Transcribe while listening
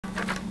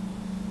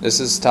This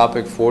is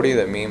topic 40,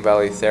 the mean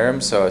value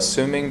theorem. So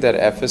assuming that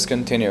f is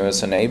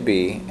continuous in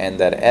AB and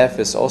that f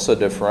is also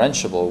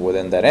differentiable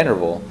within that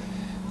interval,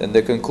 then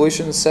the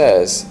conclusion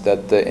says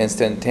that the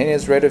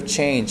instantaneous rate of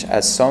change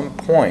at some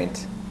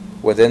point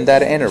within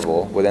that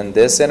interval, within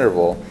this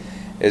interval,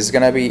 is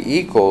going to be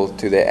equal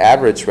to the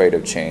average rate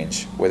of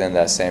change within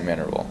that same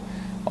interval.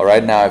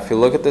 Alright, now if you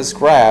look at this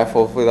graph,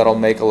 hopefully that'll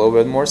make a little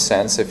bit more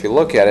sense. If you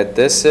look at it,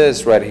 this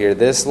is right here,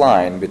 this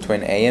line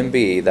between A and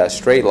B, that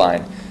straight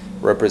line,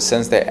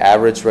 represents the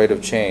average rate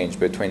of change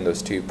between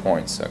those 2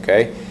 points,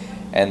 okay?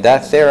 And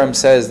that theorem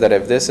says that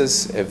if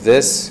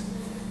this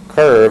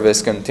curve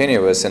is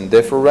continuous and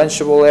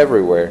differentiable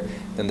everywhere,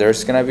 then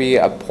there's going to be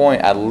a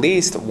point, at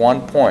least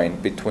one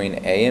point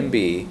between A and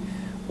B,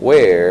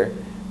 where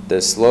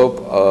the slope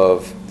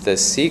of the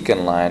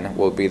secant line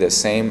will be the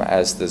same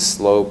as the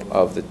slope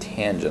of the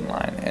tangent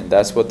line. And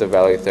that's what the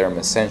value theorem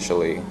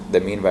essentially, the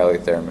mean value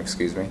theorem,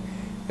 excuse me,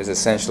 is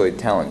essentially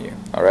telling you.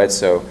 Alright,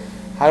 so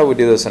how do we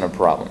do this in a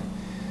problem?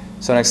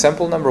 So in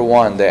example number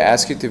 1, they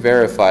ask you to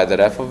verify that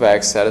f of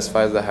x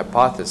satisfies the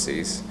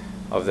hypotheses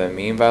of the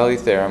mean value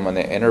theorem on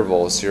the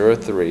interval 0,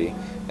 3,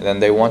 and then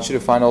they want you to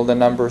find all the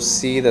numbers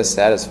C that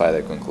satisfy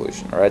the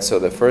conclusion. Alright, so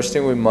the first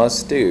thing we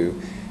must do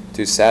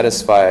to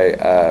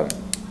satisfy,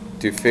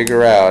 to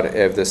figure out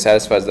if this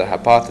satisfies the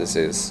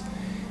hypothesis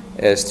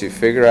is to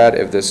figure out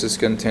if this is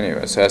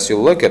continuous. So as you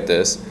look at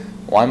this,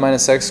 y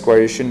minus x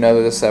squared, you should know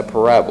that this is a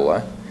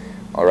parabola.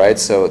 Alright,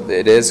 so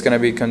it is going to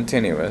be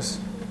continuous.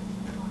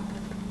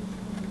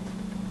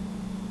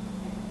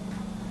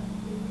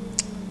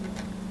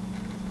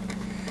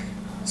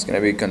 It's going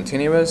to be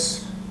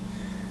continuous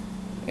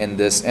in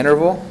this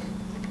interval.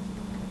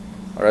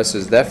 Alright, so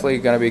it's definitely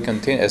going to be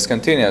continuous. It's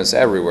continuous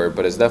everywhere,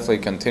 but it's definitely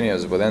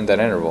continuous within that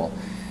interval.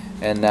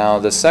 And now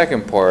the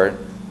second part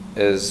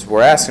is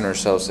we're asking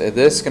ourselves, is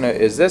this going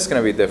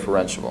to be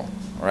differentiable?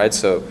 Alright,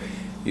 so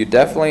you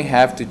definitely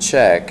have to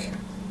check.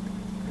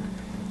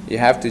 You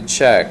have to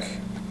check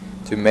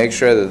to make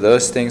sure that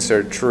those things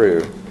are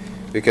true,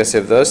 because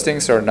if those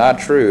things are not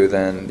true,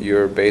 then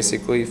you're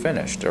basically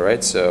finished.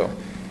 Alright, so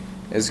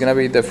it's going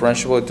to be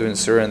differentiable between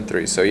 0 and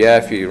 3. So yeah,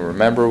 if you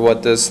remember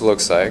what this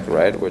looks like,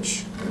 right,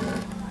 which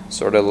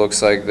sort of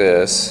looks like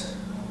this.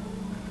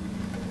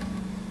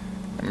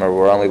 Remember,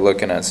 we're only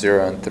looking at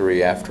 0 and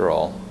 3 after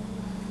all.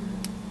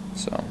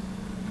 So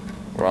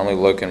we're only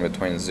looking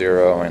between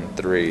 0 and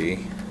 3.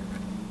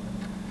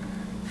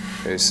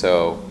 Okay,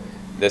 so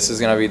this is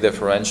going to be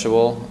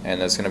differentiable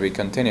and it's going to be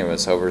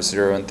continuous over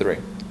 0 and 3.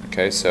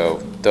 Okay, so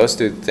those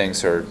two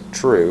things are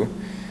true.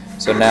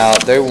 So now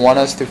they want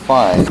us to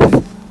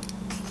find,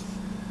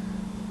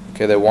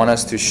 okay, they want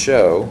us to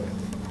show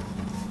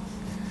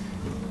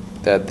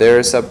that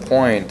there's a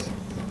point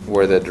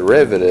where the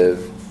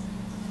derivative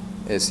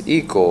is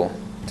equal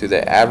to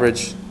the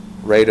average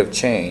rate of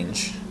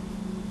change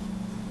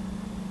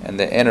and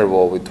the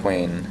interval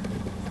between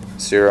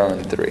 0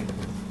 and 3.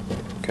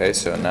 Okay,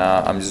 so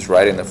now I'm just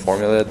writing the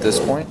formula at this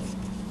point.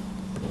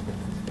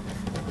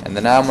 And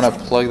then now I'm going to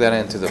plug that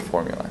into the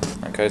formula.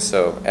 Okay,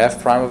 so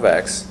f prime of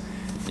x,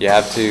 you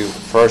have to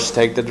first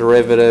take the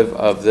derivative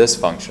of this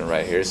function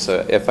right here.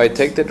 So if I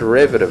take the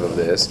derivative of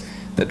this,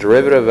 the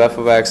derivative of f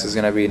of x is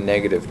going to be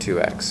negative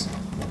 2x.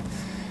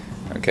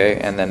 Okay,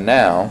 and then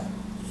now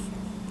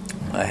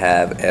I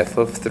have f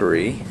of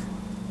 3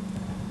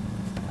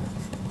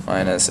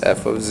 minus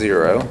f of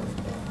 0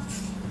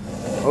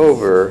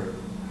 over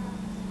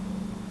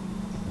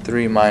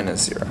 3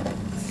 minus 0.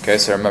 Okay,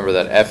 so remember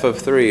that f of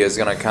 3 is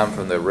going to come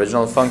from the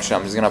original function.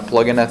 I'm just going to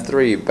plug in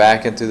f3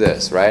 back into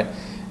this, right?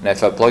 And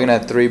if I plug in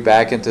f3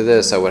 back into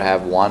this, I would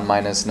have 1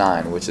 minus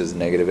 9, which is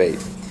negative 8.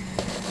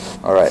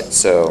 Alright,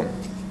 so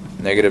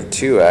negative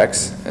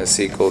 2x is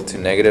equal to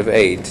negative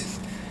 8.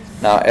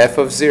 Now f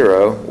of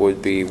 0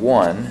 would be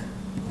 1.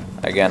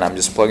 Again, I'm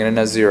just plugging in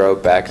a 0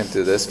 back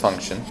into this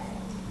function.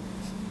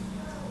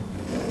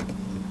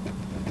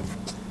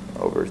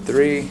 Over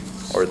 3,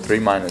 or 3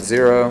 minus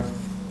 0.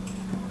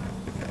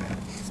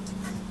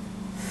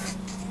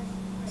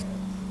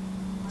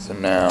 So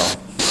now,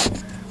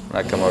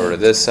 when I come over to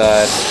this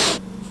side,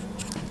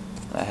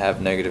 I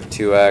have negative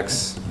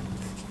 2x.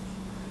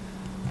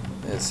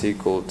 It's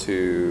equal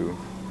to,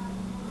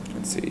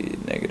 let's see,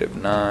 negative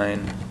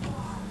 9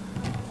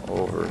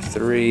 over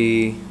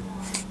 3,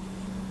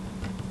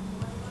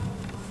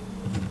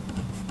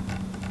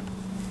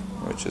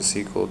 which is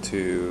equal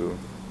to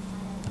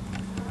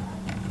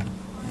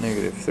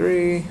negative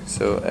 3,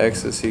 so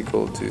x is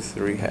equal to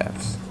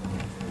 3/2.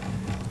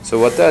 So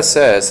what that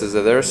says is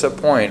that there's a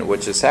point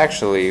which is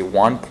actually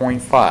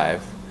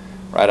 1.5,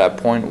 right at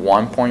point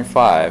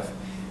 1.5,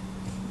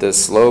 the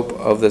slope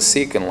of the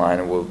secant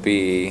line will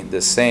be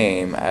the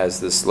same as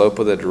the slope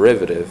of the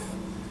derivative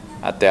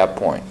at that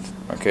point.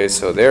 Okay,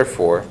 so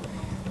therefore,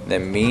 the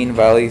mean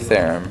value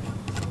theorem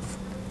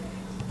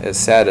is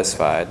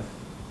satisfied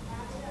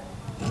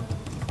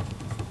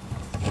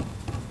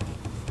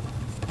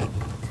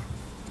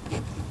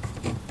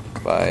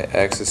by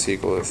x is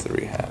equal to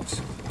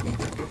 3/2.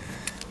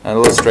 An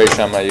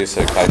illustration I'm going to use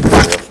a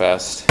calculator real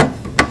fast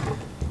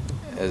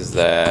is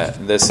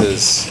that this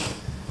is,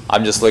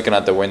 I'm just looking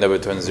at the window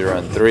between 0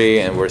 and 3,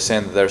 and we're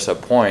saying that there's a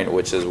point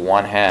which is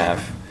 1/2.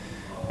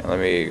 And let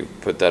me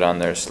put that on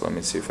there, so let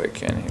me see if I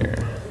can here.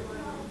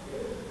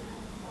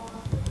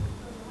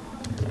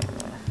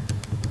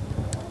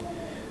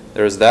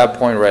 There's that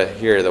point right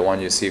here, the one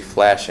you see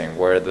flashing,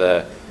 where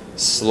the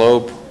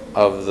slope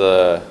of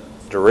the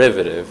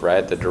derivative,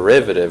 right? The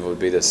derivative would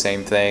be the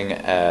same thing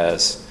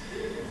as,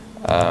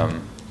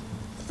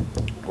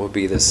 would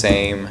be the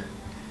same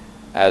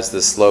as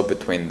the slope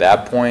between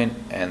that point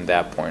and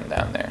that point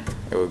down there.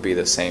 It would be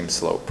the same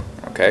slope,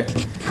 okay?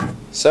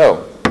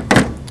 So,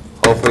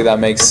 hopefully that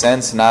makes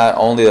sense. Not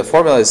only the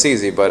formula is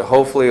easy, but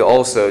hopefully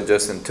also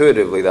just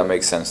intuitively that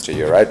makes sense to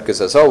you, right?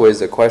 Because as always,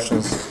 the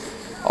questions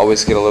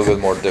always get a little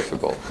bit more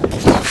difficult.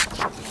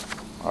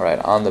 All right,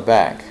 on the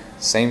back,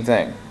 same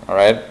thing, all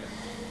right?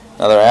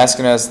 Now they're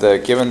asking us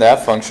that given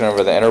that function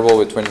over the interval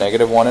between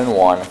 -1 and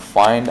 1,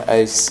 find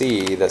a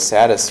C that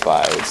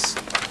satisfies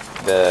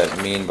the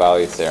mean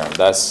value theorem.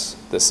 That's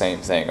the same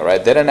thing, all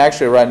right? They didn't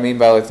actually write mean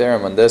value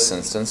theorem in this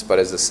instance, but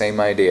it's the same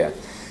idea.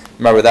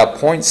 Remember, that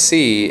point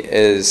C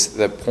is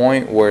the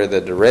point where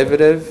the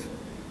derivative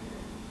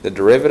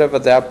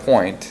at that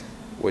point,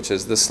 which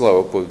is the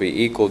slope, would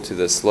be equal to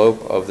the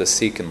slope of the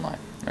secant line,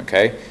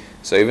 okay?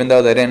 So even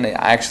though they didn't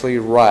actually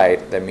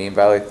write the mean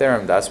value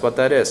theorem, that's what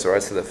that is, all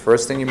right? So the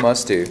first thing you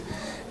must do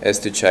is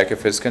to check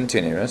if it's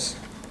continuous.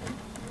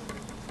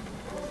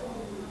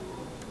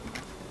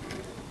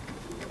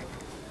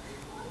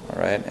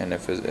 All right, and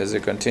if is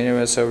it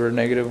continuous over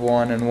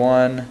 -1 and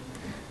 1?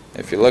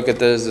 If you look at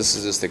this, this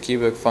is just a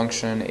cubic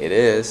function. It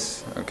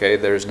is, okay?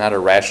 There's not a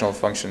rational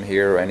function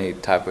here or any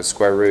type of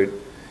square root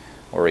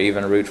or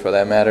even root for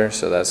that matter,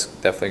 so that's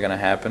definitely going to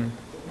happen.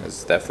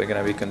 It's definitely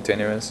going to be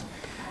continuous.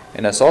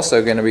 And it's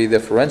also going to be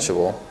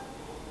differentiable.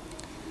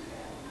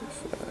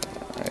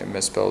 I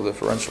misspelled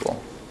differentiable.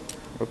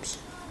 Whoops.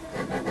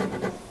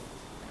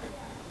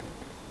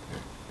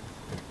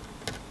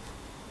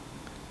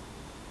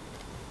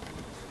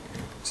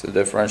 So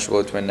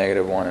differentiable between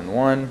 -1 and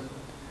 1.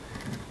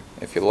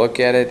 If you look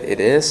at it, it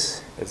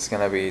is. It's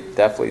going to be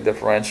definitely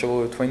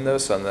differentiable between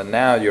those. So then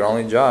now your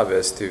only job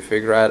is to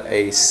figure out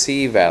a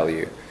C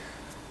value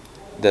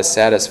that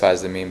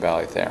satisfies the mean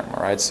value theorem.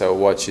 All right. So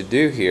what you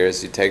do here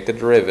is you take the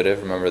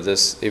derivative. Remember,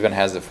 this even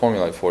has the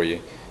formula for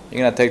you.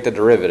 You're going to take the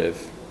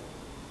derivative.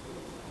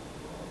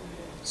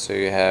 So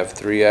you have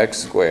 3x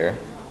squared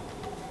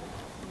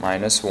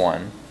minus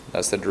 1.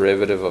 That's the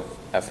derivative of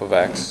f of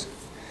x.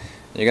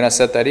 You're going to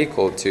set that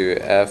equal to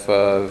f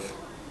of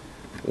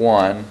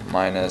 1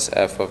 minus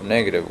f of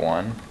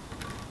 -1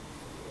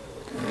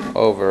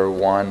 over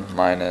 1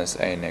 minus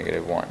a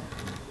 -1.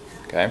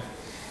 Okay?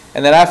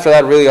 And then after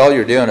that, really all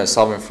you're doing is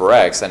solving for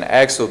x, and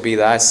x will be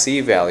that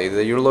C value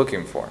that you're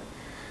looking for.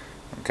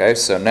 Okay,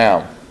 so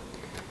now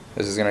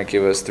this is going to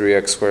give us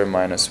 3x squared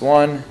minus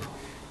 1.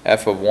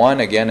 F of 1,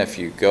 again, if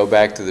you go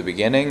back to the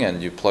beginning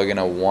and you plug in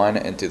a 1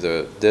 into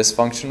this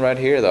function right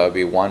here, that would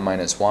be 1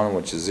 minus 1,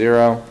 which is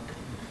 0.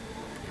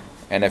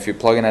 And if you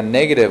plug in a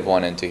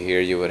 -1 into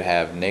here, you would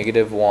have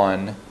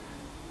 -1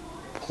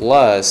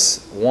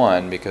 plus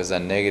 1, because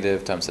that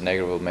negative times the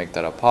negative will make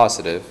that a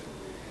positive.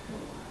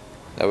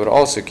 That would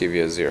also give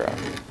you a 0.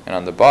 And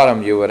on the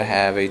bottom, you would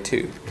have a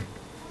 2.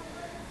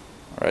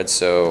 Alright,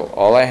 so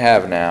all I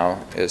have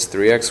now is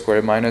 3x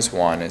squared minus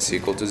 1 is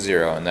equal to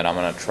 0, and then I'm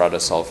going to try to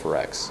solve for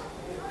x.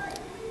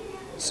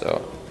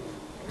 So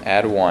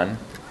add 1,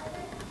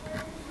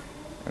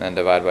 and then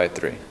divide by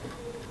 3.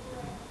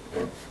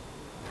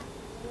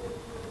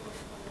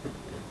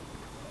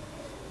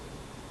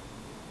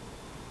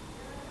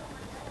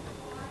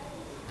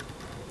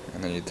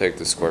 And then you take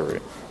the square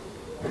root.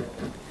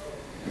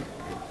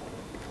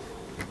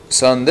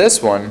 So on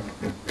this one,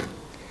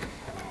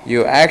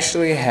 you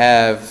actually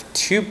have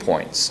 2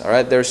 points. All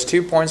right, there's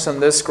 2 points on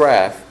this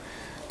graph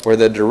where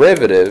the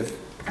derivative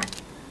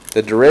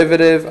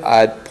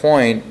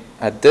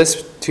at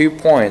this 2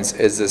 points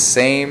is the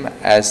same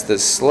as the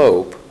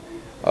slope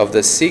of the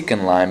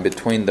secant line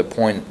between the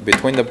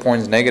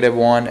points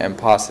 -1 and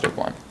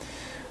 +1.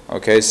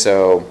 Okay,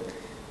 so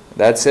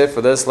that's it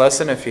for this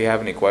lesson. If you have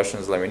any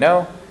questions, let me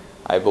know.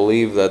 I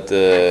believe that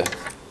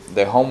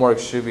the homework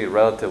should be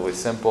relatively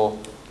simple,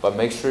 but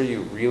make sure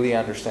you really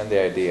understand the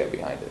idea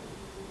behind it.